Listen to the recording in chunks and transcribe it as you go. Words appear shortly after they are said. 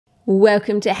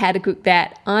Welcome to How to Cook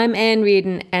That. I'm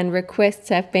Reardon, and requests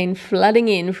have been flooding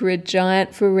in for a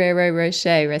Giant Ferrero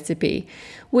Rocher recipe.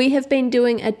 We have been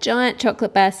doing a giant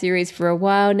chocolate bar series for a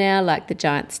while now, like the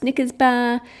giant Snickers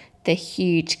bar, the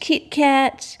huge Kit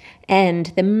Kat, and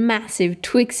the massive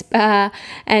Twix bar.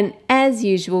 And as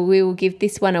usual, we will give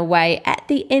this one away at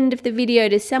the end of the video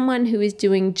to someone who is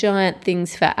doing giant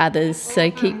things for others.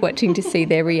 So keep watching to see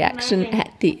their reaction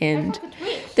at the end.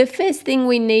 The first thing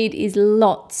we need is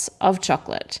lots of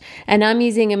chocolate. And I'm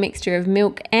using a mixture of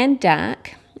milk and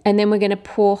dark. And then we're going to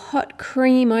pour hot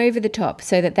cream over the top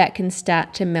so that can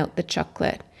start to melt the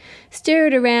chocolate. Stir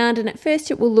it around, and at first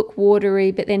it will look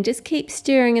watery, but then just keep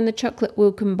stirring and the chocolate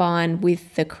will combine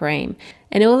with the cream.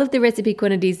 And all of the recipe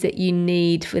quantities that you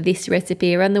need for this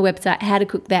recipe are on the website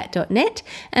howtocookthat.net,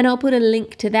 and I'll put a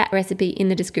link to that recipe in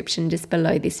the description just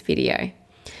below this video.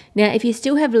 Now, if you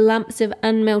still have lumps of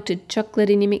unmelted chocolate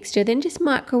in your mixture, then just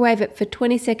microwave it for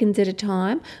 20 seconds at a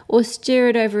time, or stir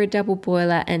it over a double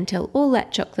boiler until all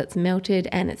that chocolate's melted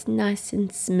and it's nice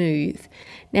and smooth.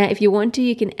 Now, if you want to,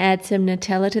 you can add some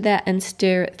Nutella to that and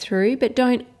stir it through, but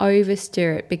don't over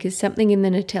stir it because something in the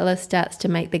Nutella starts to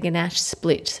make the ganache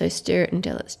split, so stir it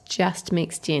until it's just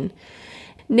mixed in.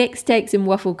 Next, take some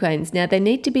waffle cones. Now, they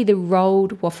need to be the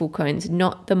rolled waffle cones,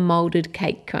 not the moulded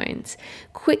cake cones.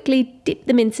 Quickly dip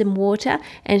them in some water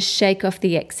and shake off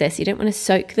the excess. You don't want to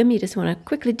soak them, you just want to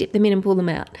quickly dip them in and pull them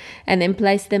out, and then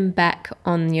place them back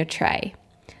on your tray.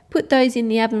 Put those in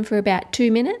the oven for about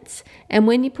 2 minutes, and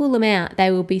when you pull them out,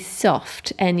 they will be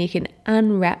soft and you can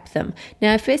unwrap them.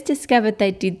 Now, I first discovered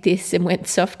they did this and went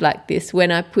soft like this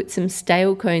when I put some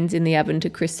stale cones in the oven to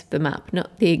crisp them up.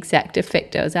 Not the exact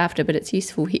effect I was after, but it's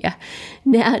useful here.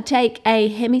 Now, take a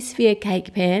hemisphere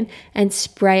cake pan and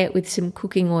spray it with some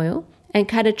cooking oil, and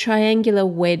cut a triangular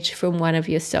wedge from one of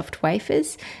your soft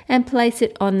wafers and place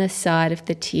it on the side of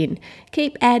the tin.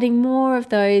 Keep adding more of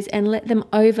those and let them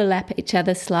overlap each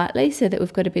other slightly so that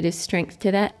we've got a bit of strength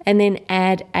to that, and then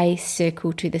add a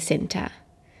circle to the center.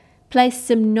 Place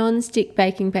some non-stick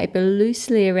baking paper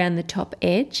loosely around the top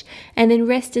edge, and then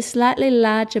rest a slightly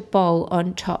larger bowl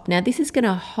on top. Now, this is going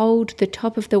to hold the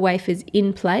top of the wafers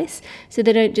in place so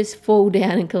they don't just fall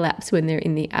down and collapse when they're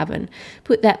in the oven.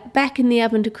 Put that back in the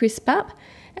oven to crisp up,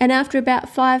 and after about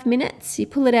 5 minutes, you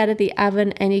pull it out of the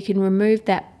oven and you can remove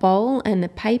that bowl and the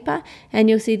paper, and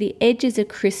you'll see the edges are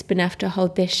crisp enough to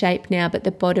hold their shape now, but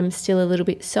the bottom's still a little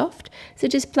bit soft. So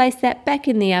just place that back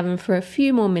in the oven for a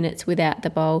few more minutes without the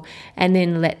bowl, and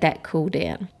then let that cool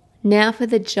down. Now for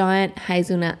the giant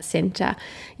hazelnut center.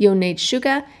 You'll need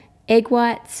sugar, egg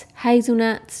whites,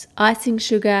 hazelnuts, icing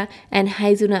sugar, and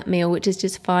hazelnut meal, which is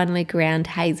just finely ground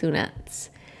hazelnuts.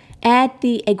 Add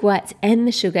the egg whites and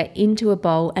the sugar into a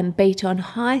bowl and beat on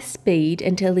high speed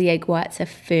until the egg whites are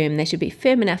firm. They should be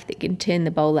firm enough that you can turn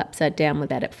the bowl upside down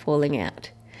without it falling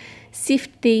out.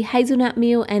 Sift the hazelnut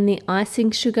meal and the icing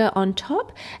sugar on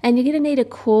top, and you're going to need a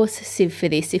coarse sieve for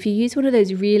this. If you use one of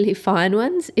those really fine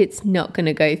ones, it's not going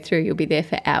to go through. You'll be there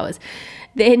for hours.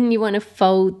 Then you want to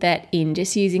fold that in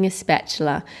just using a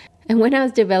spatula. And when I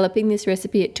was developing this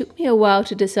recipe, it took me a while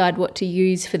to decide what to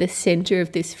use for the center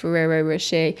of this Ferrero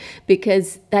Rocher,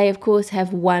 because they of course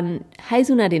have one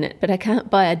hazelnut in it, but I can't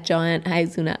buy a giant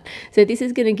hazelnut. So this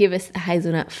is going to give us the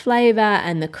hazelnut flavor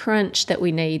and the crunch that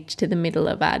we need to the middle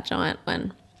of our giant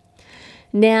one.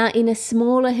 Now, in a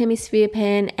smaller hemisphere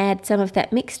pan, add some of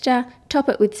that mixture, top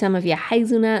it with some of your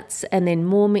hazelnuts, and then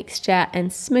more mixture,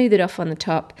 and smooth it off on the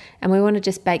top. And we want to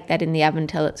just bake that in the oven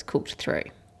till it's cooked through.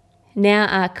 Now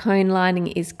our cone lining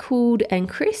is cooled and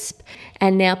crisp,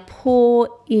 and now pour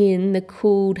in the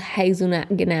cooled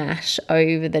hazelnut ganache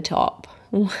over the top.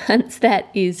 Once that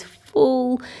is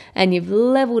full and you've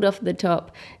leveled off the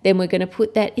top, then we're going to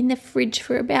put that in the fridge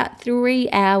for about 3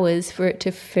 hours for it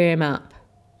to firm up.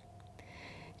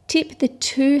 Tip the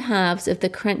 2 halves of the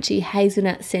crunchy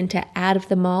hazelnut center out of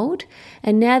the mold,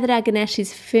 and now that our ganache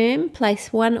is firm,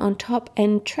 place one on top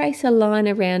and trace a line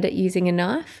around it using a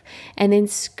knife, and then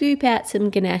scoop out some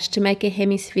ganache to make a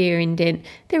hemisphere indent,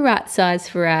 the right size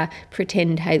for our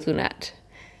pretend hazelnut.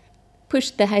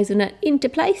 Push the hazelnut into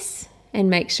place and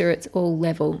make sure it's all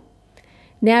level.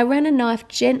 Now run a knife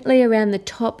gently around the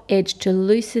top edge to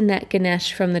loosen that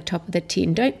ganache from the top of the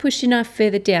tin. Don't push your knife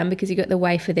further down because you've got the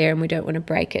wafer there and we don't want to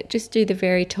break it. Just do the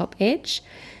very top edge.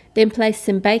 Then place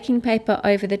some baking paper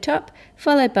over the top,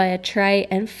 followed by a tray,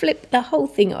 and flip the whole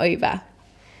thing over.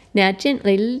 Now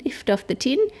gently lift off the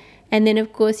tin, and then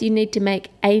of course you need to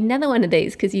make another one of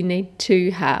these because you need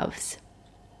 2 halves.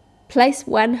 Place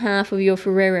 1/2 of your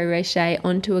Ferrero Rocher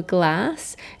onto a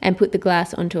glass and put the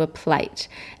glass onto a plate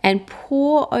and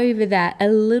pour over that a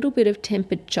little bit of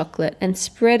tempered chocolate and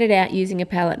spread it out using a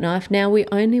palette knife. Now we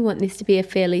only want this to be a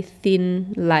fairly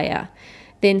thin layer.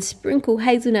 Then sprinkle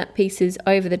hazelnut pieces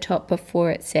over the top before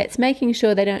it sets, making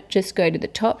sure they don't just go to the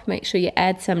top. Make sure you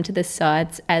add some to the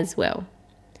sides as well.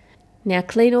 Now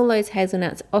clean all those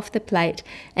hazelnuts off the plate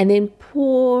and then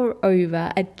pour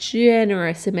over a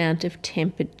generous amount of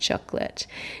tempered chocolate.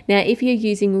 Now if you're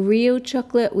using real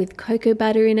chocolate with cocoa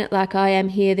butter in it like I am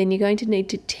here, then you're going to need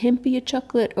to temper your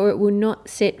chocolate or it will not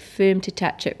set firm to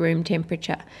touch at room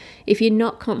temperature. If you're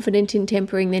not confident in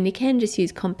tempering, then you can just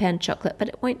use compound chocolate, but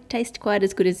it won't taste quite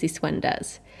as good as this one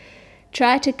does.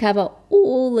 Try to cover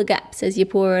all the gaps as you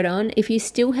pour it on. If you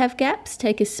still have gaps,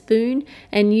 take a spoon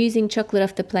and using chocolate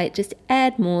off the plate, just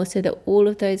add more so that all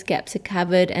of those gaps are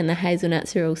covered and the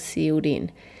hazelnuts are all sealed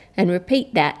in. And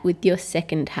repeat that with your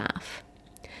second half.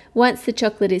 Once the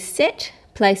chocolate is set,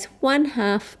 place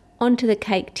 1/2 onto the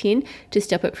cake tin to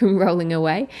stop it from rolling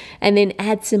away, and then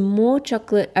add some more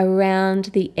chocolate around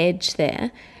the edge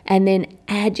there, and then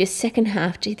add your second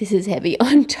half, gee this is heavy,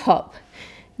 on top.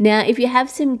 Now, if you have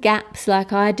some gaps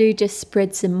like I do, just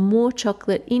spread some more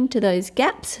chocolate into those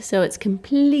gaps so it's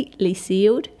completely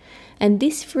sealed. And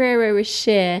this Ferrero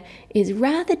Rocher is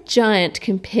rather giant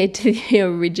compared to the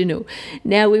original.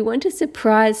 Now, we want to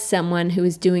surprise someone who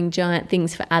is doing giant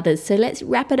things for others. So let's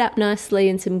wrap it up nicely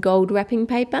in some gold wrapping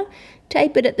paper,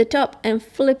 tape it at the top and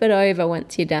flip it over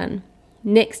once you're done.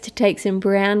 Next, take some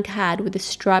brown card with a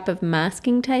stripe of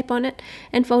masking tape on it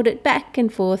and fold it back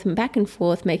and forth,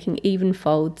 making even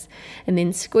folds. And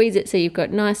then squeeze it so you've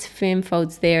got nice firm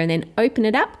folds there, and then open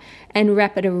it up and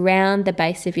wrap it around the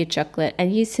base of your chocolate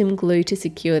and use some glue to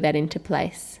secure that into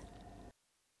place.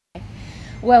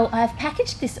 Well, I've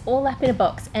packaged this all up in a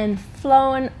box and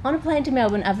flown on a plane to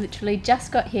Melbourne. I've literally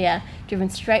just got here,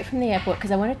 driven straight from the airport because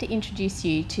I wanted to introduce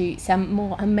you to some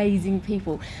more amazing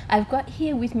people. I've got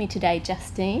here with me today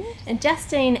Justine, and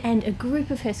Justine and a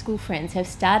group of her school friends have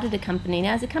started a company.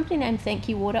 Now, is the company named Thank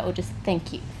You Water or just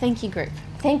Thank You? Thank You Group.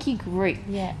 Thank You Group.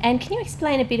 Yeah. And can you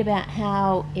explain a bit about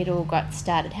how it all got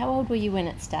started? How old were you when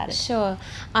it started? Sure.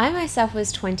 I myself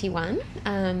was 21.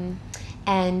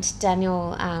 And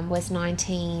Daniel was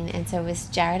 19, and so was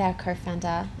Jared, our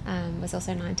co-founder, was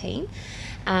also 19.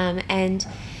 And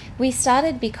we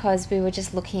started because we were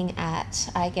just looking at,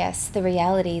 I guess, the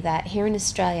reality that here in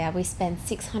Australia we spend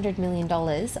 $600 million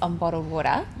on bottled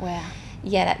water. Wow.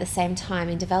 Yet at the same time,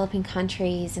 in developing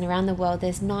countries and around the world,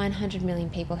 there's 900 million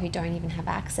people who don't even have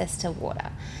access to water.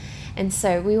 And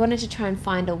so we wanted to try and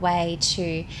find a way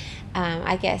to,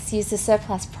 I guess, use the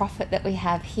surplus profit that we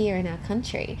have here in our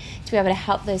country to be able to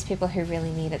help those people who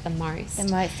really need it the most.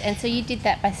 And so you did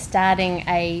that by starting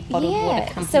a bottled water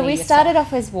company. So we started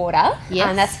off as water. Yes.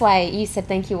 And that's why you said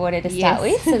Thank You Water to start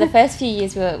with. So the first few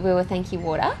years we were Thank You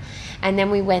Water. And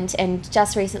then we went, and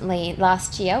just recently,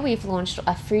 last year, we've launched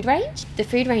a food range. The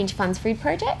food range funds food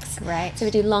projects. Great. So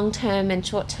we do long-term and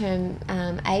short-term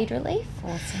aid relief.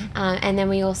 Awesome. And then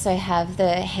we also have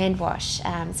the hand wash.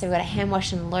 So we've got a hand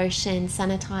wash and lotion,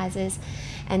 sanitizers,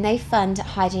 and they fund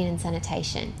hygiene and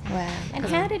sanitation. Wow. And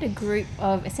how did a group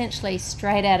of essentially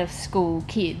straight out of school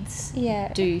kids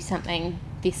do something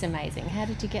this amazing? How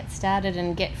did you get started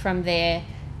and get from there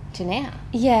to now?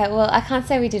 Yeah, well, I can't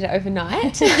say we did it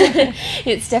overnight.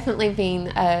 It's definitely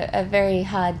been a very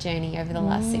hard journey over the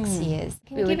last 6 years.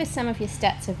 Can you give us some of your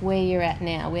stats of where you're at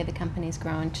now, where the company's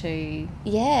grown to?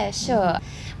 Yeah, sure.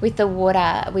 With the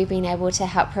water, we've been able to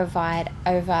help provide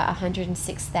over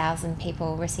 106,000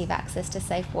 people receive access to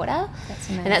safe water. That's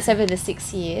amazing. And that's over the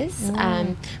 6 years.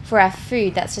 For our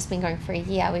food, that's just been going for a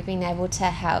year. We've been able to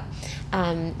help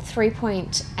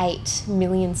 3.8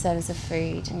 million serves of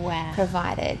food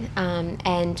provided.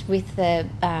 And with the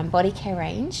body care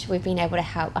range, we've been able to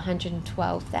help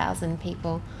 112,000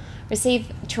 people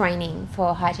receive training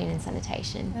for hygiene and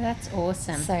sanitation. Oh, that's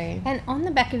awesome. So, and on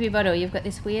the back of your bottle, you've got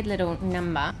this weird little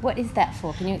number. What is that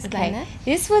for? Can you explain that?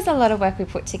 This was a lot of work we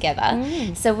put together.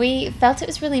 So we felt it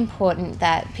was really important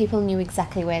that people knew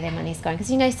exactly where their money's going.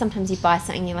 Because, you know, sometimes you buy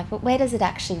something and you're like, well, where does it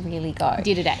actually really go?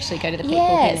 Did it actually go to the people?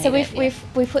 Yeah, so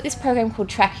we've put this program called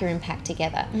Track Your Impact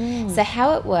together. So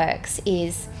how it works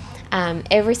is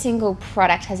every single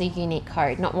product has a unique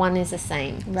code. Not one is the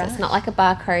same. Right. So it's not like a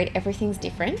barcode. Everything's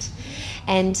different.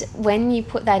 And when you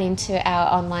put that into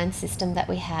our online system that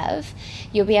we have,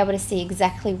 you'll be able to see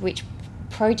exactly which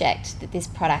project that this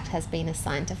product has been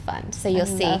assigned to fund. So you'll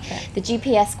see the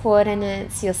GPS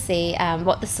coordinates, you'll see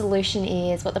what the solution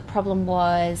is, what the problem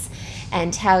was,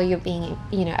 and how you're being,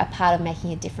 you know, a part of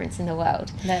making a difference in the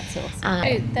world. That's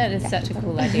awesome. That is such a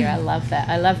cool idea. I love that.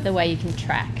 I love the way you can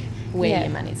track where your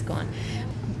money's gone.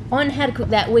 On How to Cook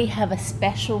That, we have a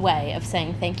special way of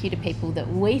saying thank you to people that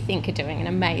we think are doing an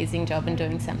amazing job and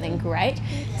doing something great.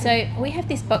 So we have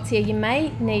this box here. You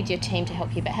may need your team to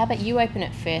help you, but how about you open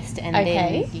it first, and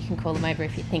then you can call them over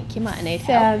if you think you might need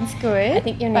help. Sounds good. I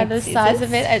think you'll need By the size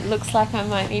of it, it looks like I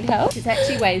might need help. It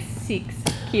actually weighs 6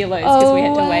 kilos because we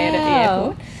had to weigh it at the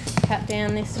airport. Cut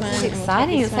down this one. It's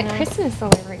exciting. It's like Christmas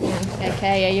all over again.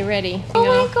 Okay, are you ready? Oh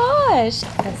my gosh.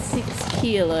 A 6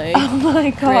 kilo Oh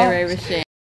my gosh. Ferrero Rocher.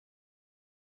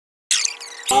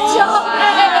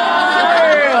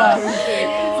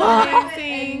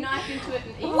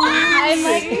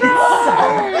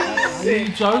 Are you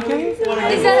joking? Is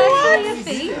that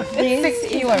actually a thing? It's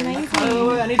 6 kilos. You're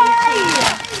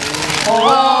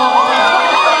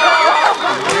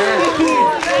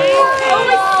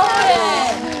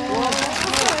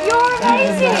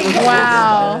amazing.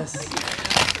 Wow.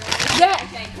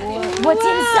 What's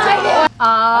inside it?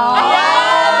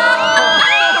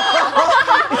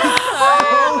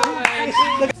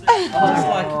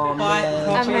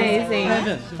 Amazing.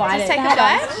 Bite it. Take a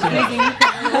bite.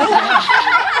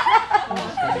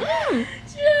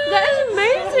 That is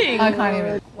amazing. I can't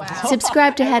even.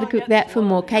 Subscribe to How to Cook That for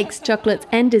more cakes, chocolates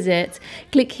and desserts.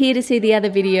 Click here to see the other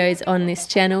videos on this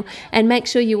channel, and make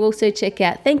sure you also check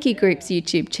out Thank You Group's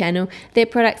YouTube channel. Their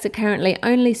products are currently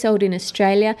only sold in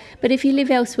Australia, but if you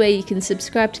live elsewhere you can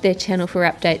subscribe to their channel for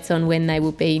updates on when they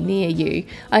will be near you.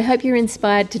 I hope you're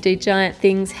inspired to do giant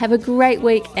things. Have a great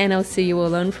week, and I'll see you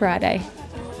all on Friday.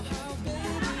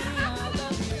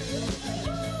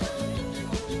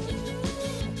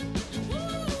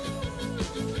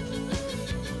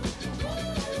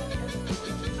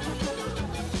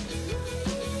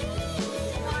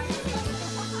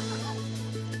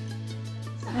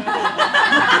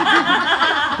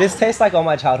 This tastes like all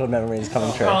my childhood memories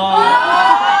coming true.